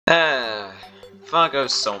Fargo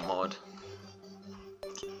Soul Mod.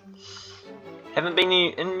 Haven't been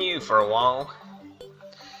in new for a while.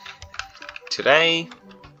 Today,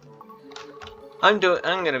 I'm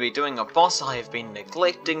gonna be doing a boss I have been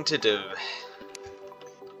neglecting to do.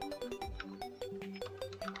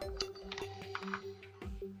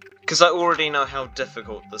 Because I already know how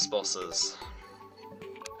difficult this boss is.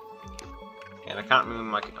 And I can't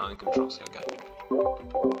remember my own controls. Here we go.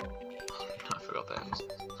 I forgot that.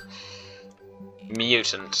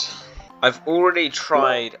 Mutant. I've already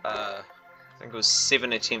tried, I think it was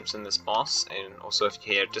 7 attempts in this boss, and also if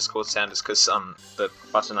you hear Discord sound, it's because the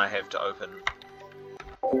button I have to open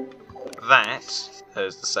that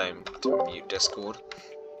is the same to mute Discord.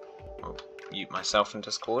 I'll mute myself in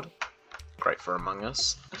Discord. Great for Among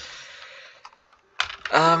Us.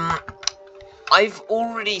 I've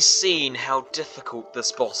already seen how difficult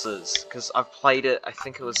this boss is, because I've played it, I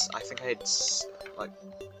think I had, like,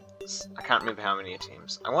 I can't remember how many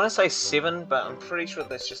attempts. I want to say 7, but I'm pretty sure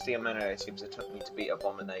that's just the amount of attempts it took me to beat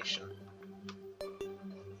Abomination.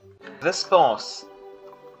 This boss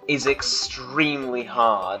is extremely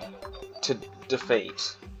hard to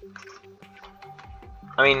defeat.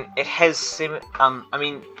 I mean, it has 7, I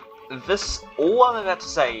mean, all I'm about to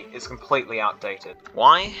say is completely outdated.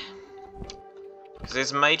 Why? Because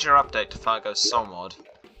there's a major update to Fargo Soul Mod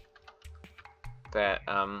that,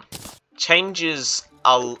 changes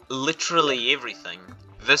literally everything.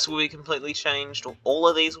 This will be completely changed, all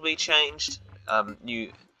of these will be changed,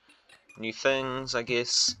 new things, I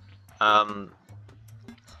guess.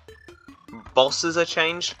 Bosses are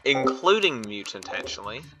changed, including Mutant,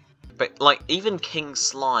 actually. But, like, even King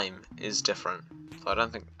Slime is different. So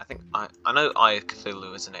I know Eye of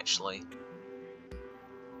Cthulhu isn't actually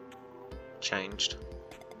changed.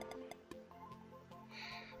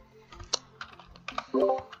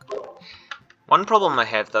 One problem I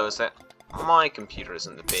have though is that my computer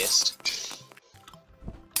isn't the best.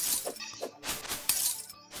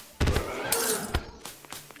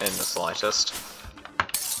 In the slightest.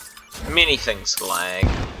 Many things lag.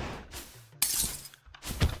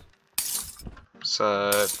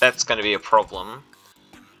 So that's going to be a problem.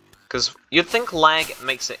 Because you'd think lag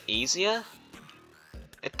makes it easier.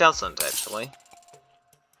 It doesn't, actually.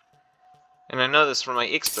 And I know this from my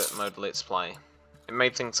expert mode Let's Play. It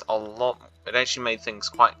made things it actually made things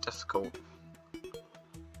quite difficult.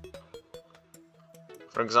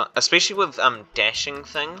 For example, especially with dashing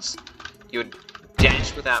things, you would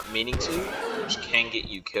dash without meaning to, which can get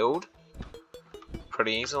you killed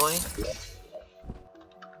pretty easily.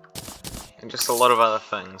 And just a lot of other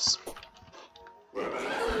things.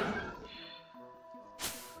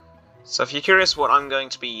 So if you're curious what I'm going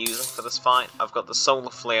to be using for this fight, I've got the Solar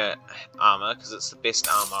Flare armor, because it's the best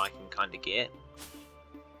armor I can kind of get.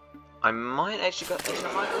 I might actually go,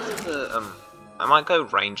 I might go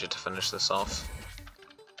Ranger to finish this off.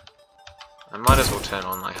 I might as well turn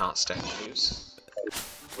on my heart statues.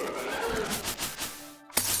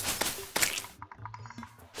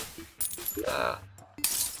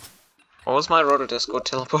 What was my Roto Discord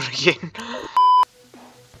teleport again?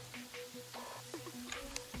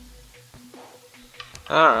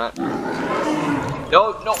 Alright.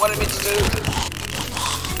 No, not what I meant to do!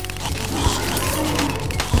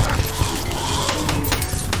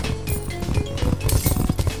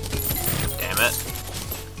 Damn it.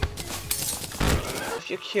 If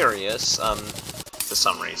you're curious, for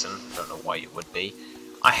some reason, don't know why you would be,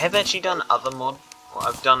 I have actually done other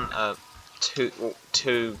I've done, two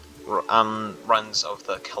runs of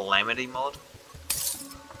the Calamity mod.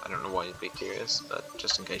 I don't know why you'd be curious, but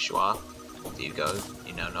just in case you are. There you go,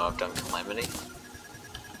 you now know I've done Calamity.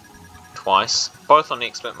 Twice. Both on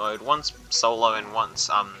expert mode, once solo and once,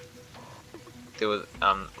 there was,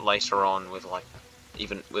 later on with, like,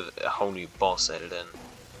 even with a whole new boss added in,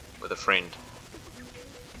 with a friend.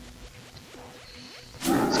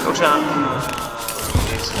 Skull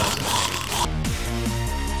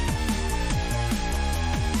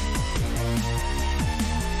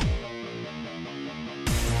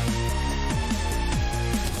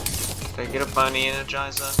Did I get a bony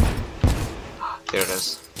energizer? There it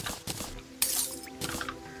is.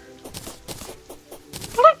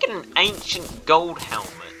 Look at an ancient gold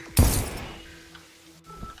helmet.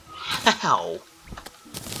 How?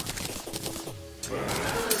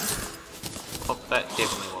 Oh, that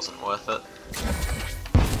definitely wasn't worth it.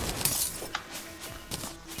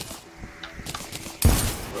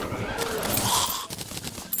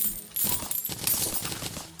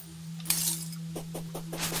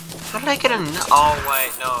 How did I get a oh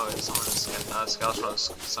wait, no, it's someone's skeleton on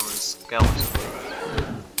someone's skeleton.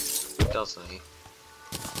 Doesn't he?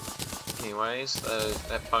 Anyways,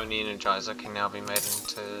 that phony energizer can now be made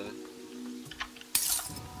into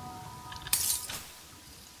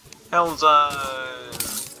Hell Zone!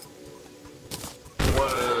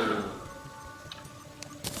 Whoa!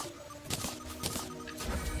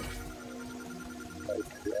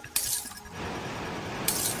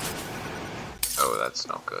 Oh, that's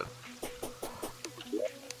not good.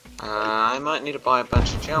 I might need to buy a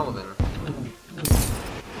bunch of gel then.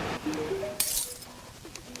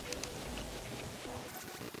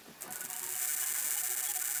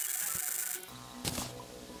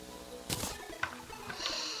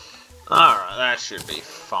 Alright, that should be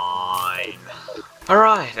fine.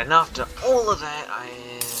 Alright, and after all of that,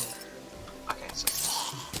 okay, so...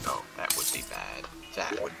 Oh, that would be bad.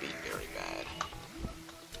 That would be very bad.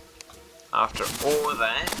 After all of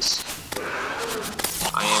that,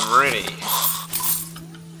 I am ready.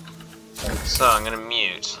 So, I'm gonna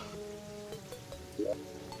mute.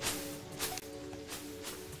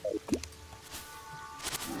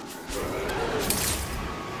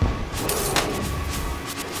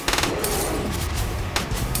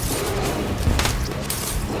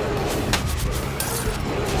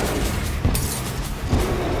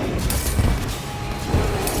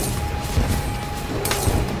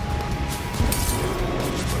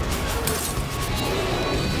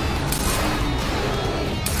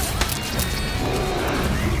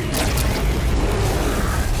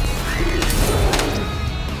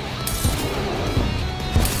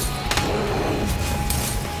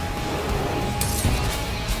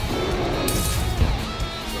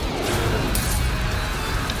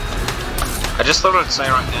 I just thought I'd say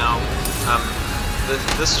right now,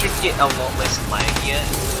 this should get a lot less laggy in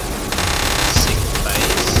the second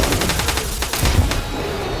phase.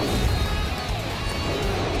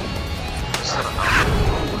 Just thought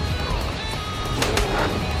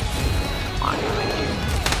I'd thank you.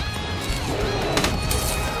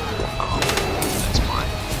 Oh, that's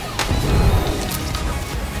mine.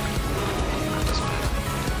 That doesn't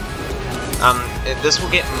matter. This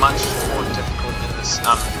will get much more difficult in this,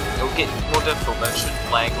 it'll get more difficult, but it should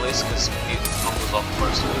lag less because mutant combos off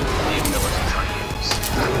most of the abilities I use.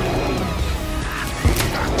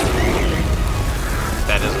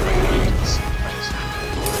 That is very good in the second phase.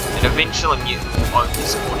 And eventually mutant will only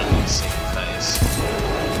spawn in the second phase.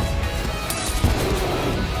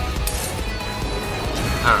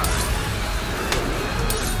 Alright.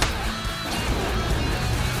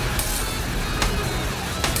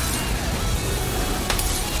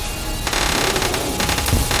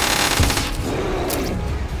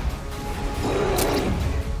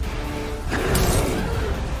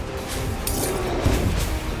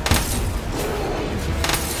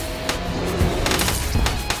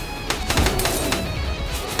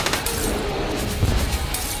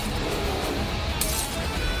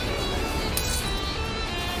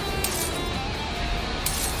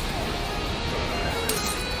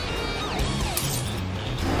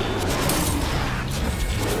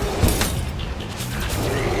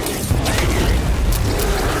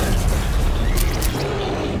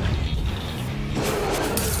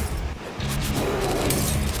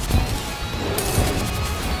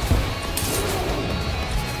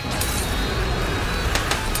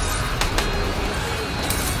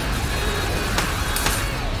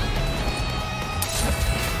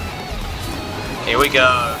 Here we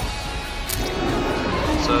go.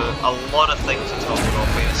 So, a lot of things are talking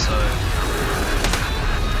off here, so...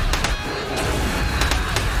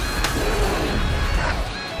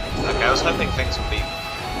 Okay, I was hoping things would be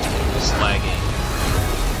less laggy.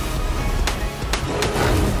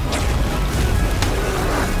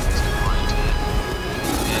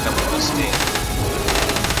 And I'm almost dead.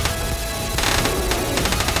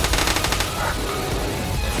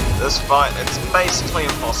 This fight, it's basically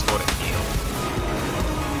impossible to heal.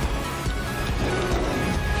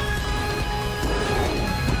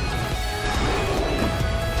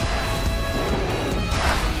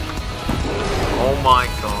 Oh my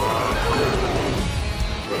god.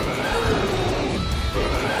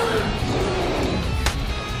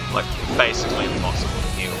 Like, basically impossible to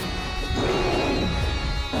heal.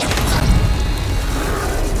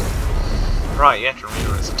 Right, you have to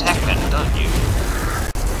remember its attack pattern, don't you?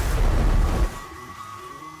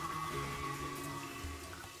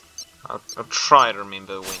 I'll try to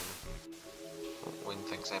remember when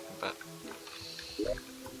things happen, but...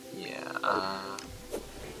 Yeah,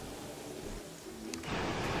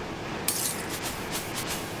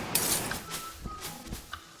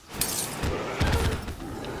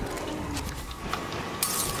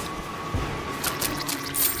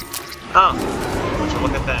 oh, would you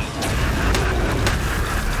look at that.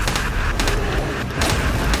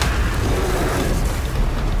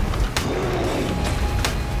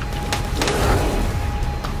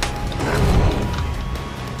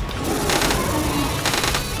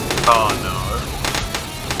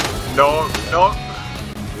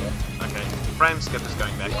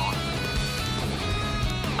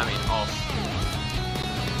 I mean off.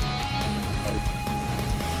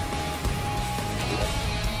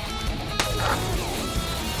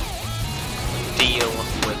 Deal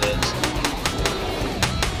with it.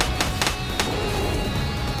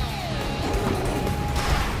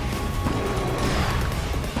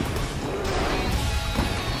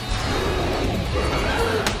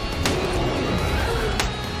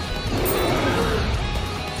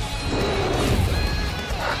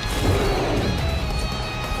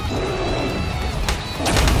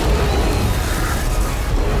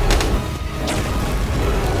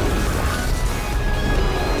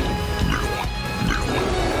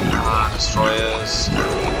 Destroyers.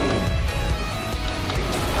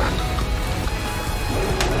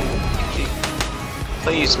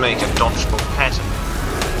 Please make a dodgeable pattern.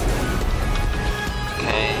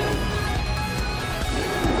 Okay.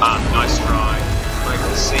 Ah, nice try. I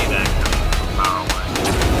can see that coming from far away.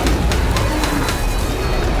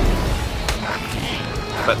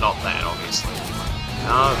 But not that, obviously.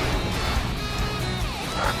 No.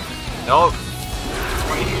 No.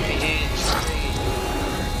 Wait here, just me.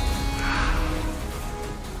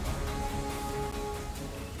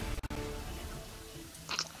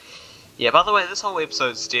 Yeah, by the way, this whole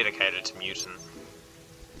episode's dedicated to Mutant.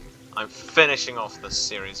 I'm finishing off this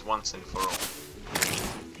series once and for all.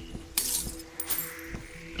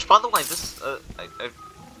 Which, by the way, this I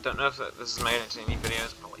don't know if this has made it to any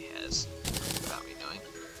videos, probably has, without me knowing.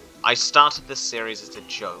 I started this series as a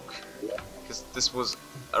joke, because this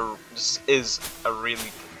is a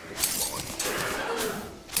really difficult mod.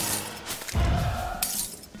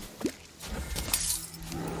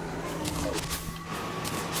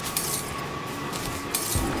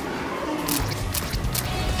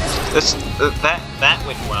 That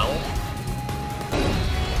went well.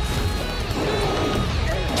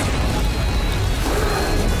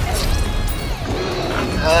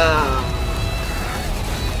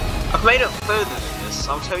 I've made it further than this,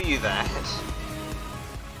 I'll tell you that.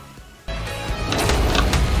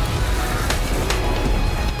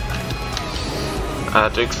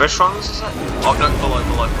 Duke Fish runs, is it? Oh no, below.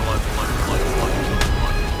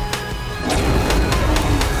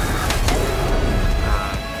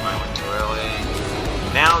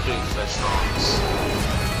 Now do fish rolls.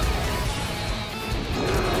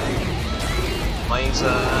 Laser.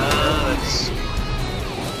 That's...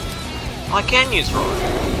 I can use rock.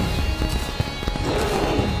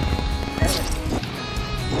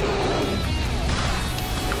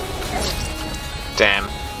 Damn.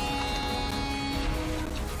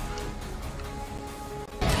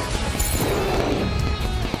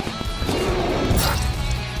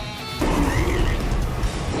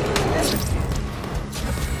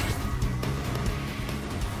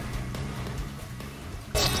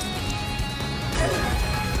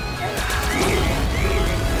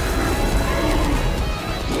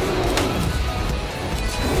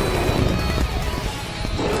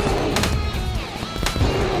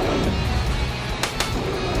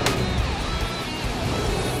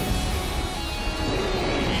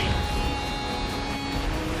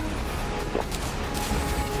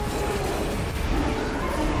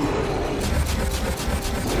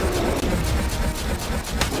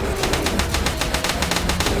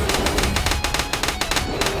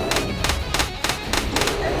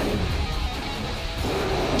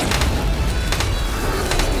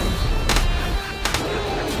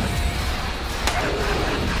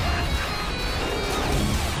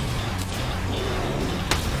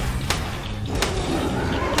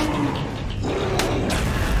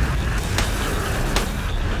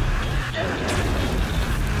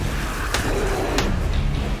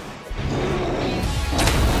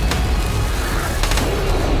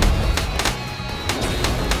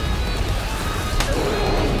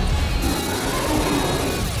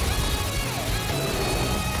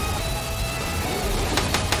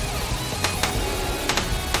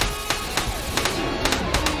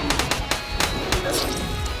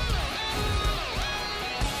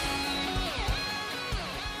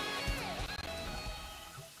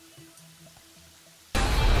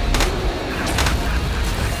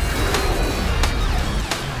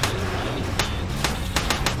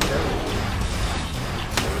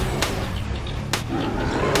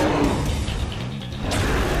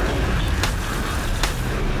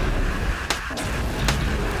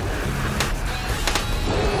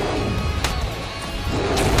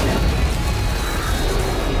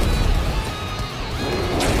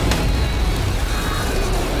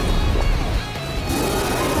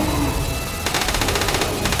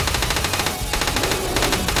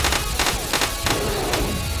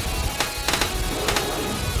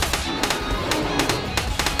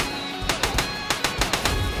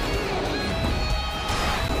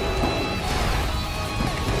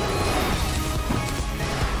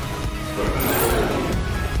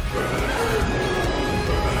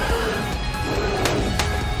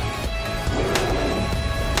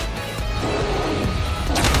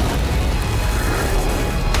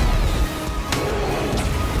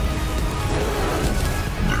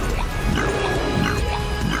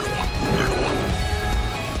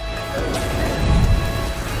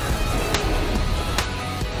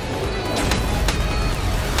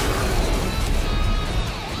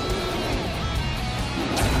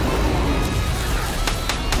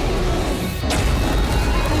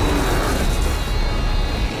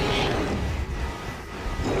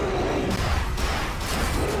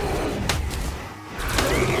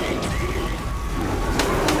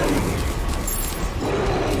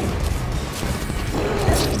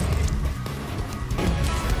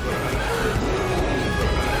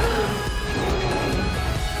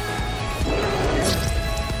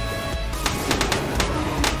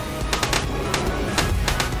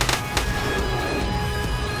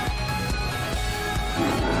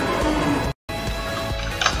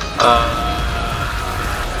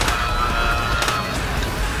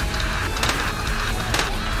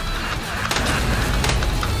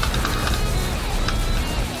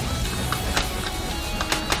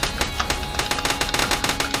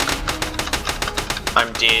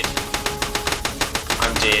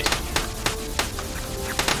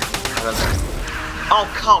 Oh,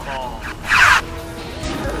 come on!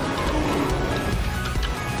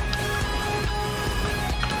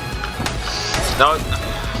 No.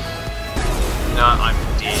 No, I'm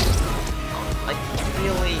dead. Oh, like,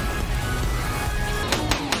 really?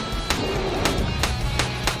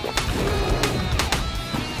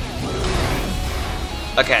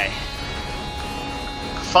 Okay.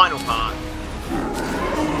 Final part.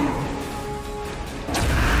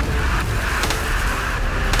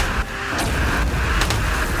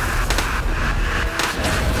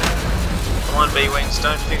 Come on, B-Wings,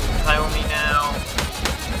 don't fail me now.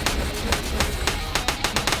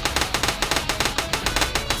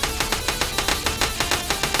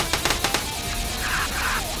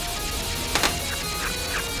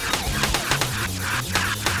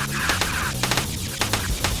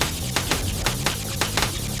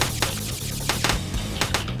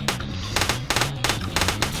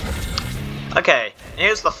 Okay,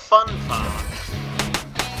 here's the fun part.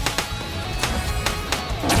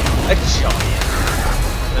 A giant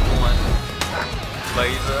little one.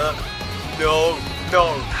 Laser. No, no,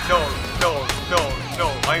 no, no, no, no.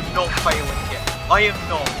 I'm not failing yet. I am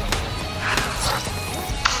not.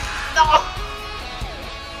 No!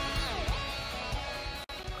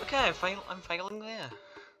 Okay, I'm failing there.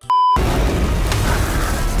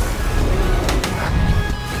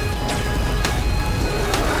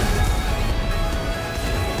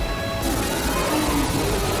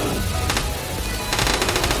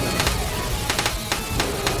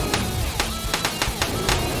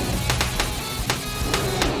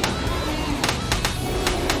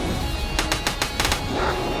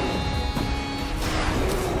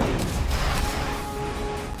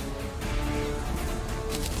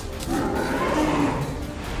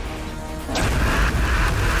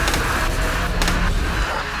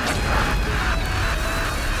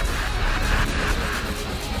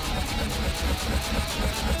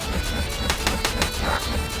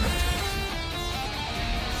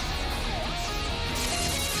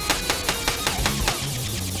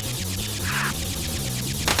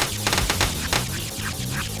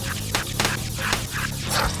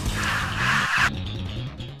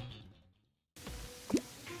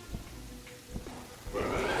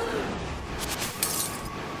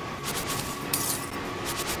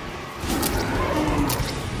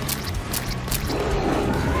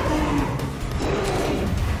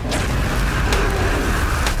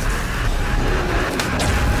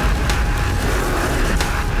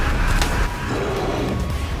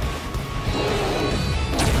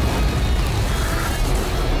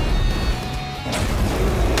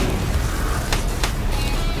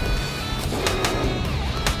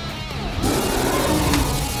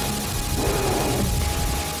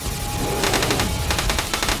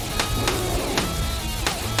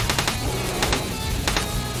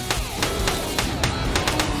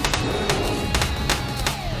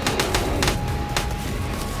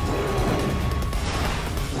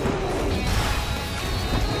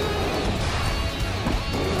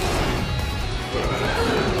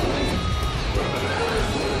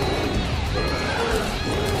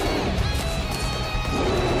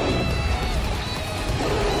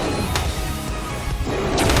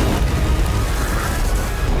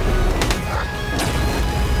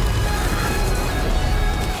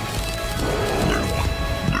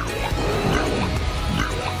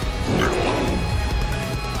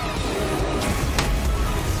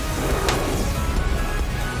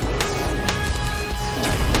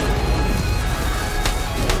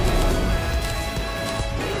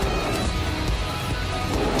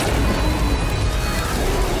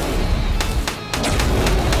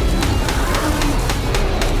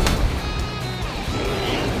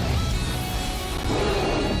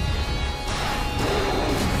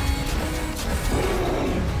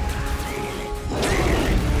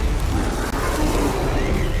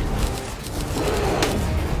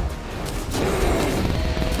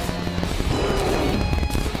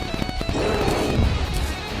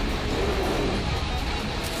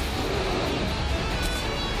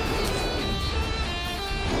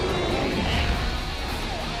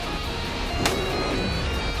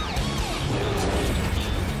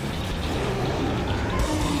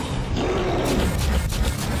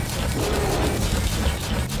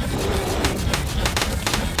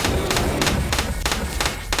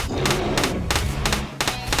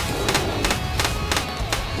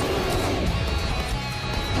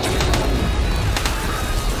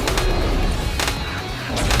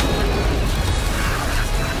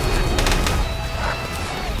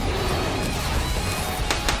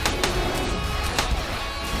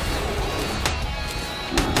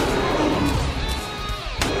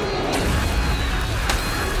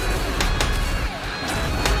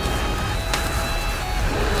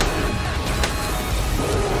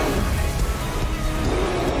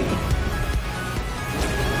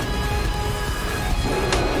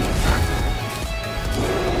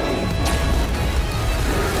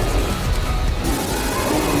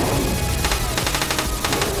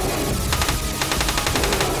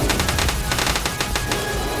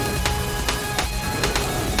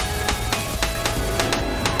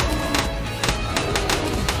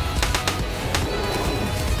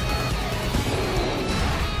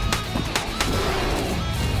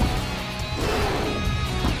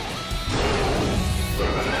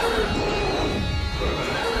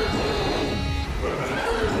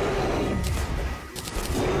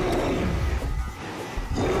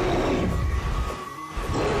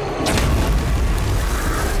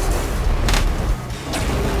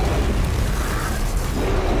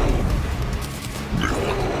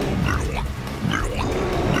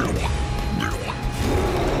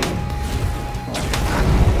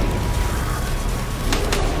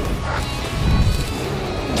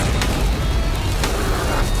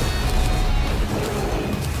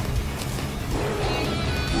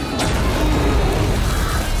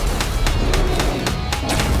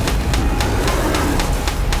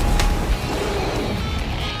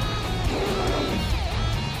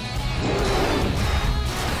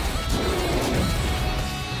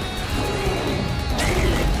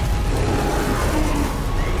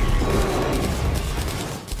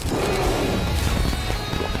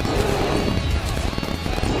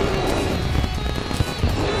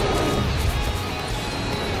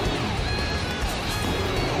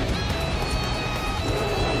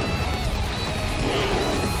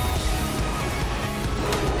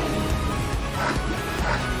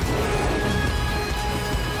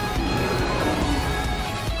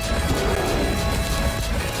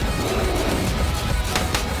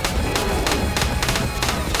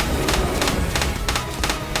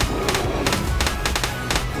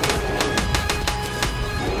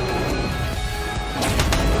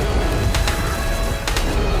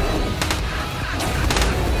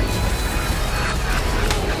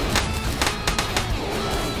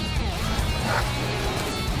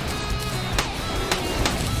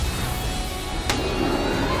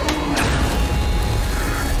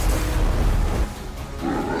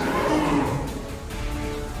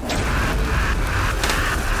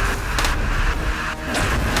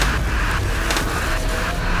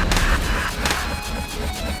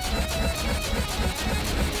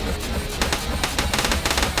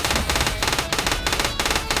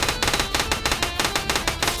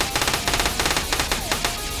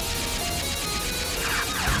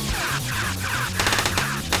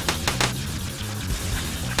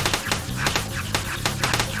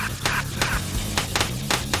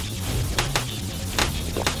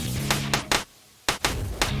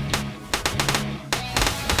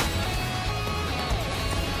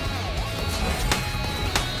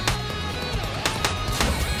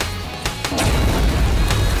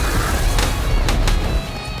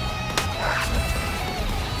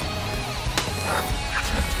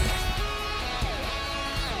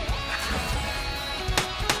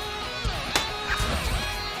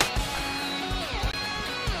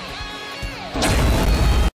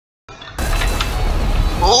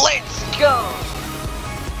 Let's go!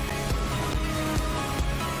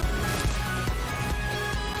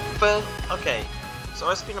 But, okay, so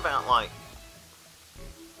I spent about like,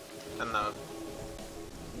 I don't know,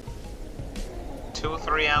 2 or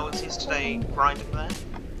 3 hours yesterday grinding that,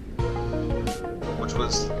 which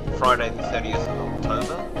was Friday the 30th of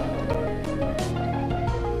October.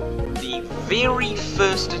 The very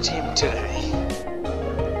first attempt today,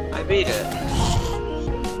 I beat it.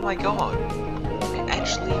 Oh my god, I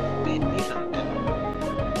actually beat mutant.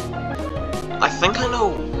 I think I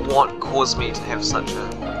know what caused me to have such a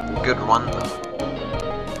good run though.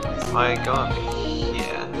 If I go up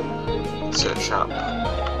here, search up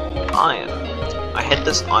iron. I had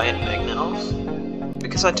this iron magnet off.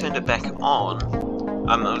 Because I turned it back on,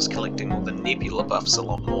 I was collecting all the nebula buffs a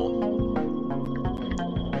lot more.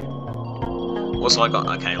 Also I got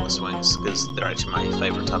Arcalis wings, because they're actually my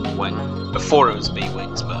favourite type of wing. Before it was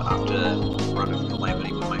B-wings, but after Run of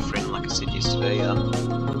Calamity with my friend, like I said yesterday,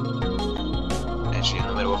 actually in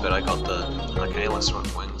the middle of it I got the Arcalis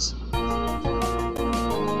wings. Oh,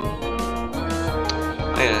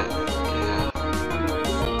 yeah.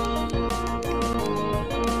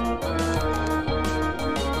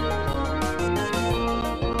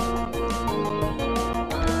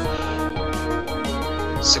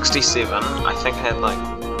 67, I think I had like,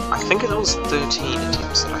 I think it was 13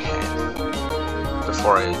 attempts that I had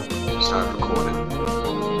before I started recording.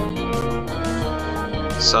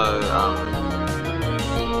 So,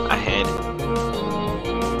 I had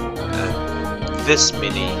this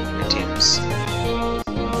many attempts.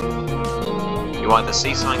 You either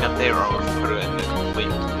see something up there or put it in a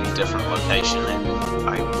completely different location, and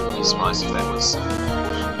I would be surprised if that was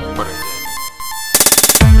what it did.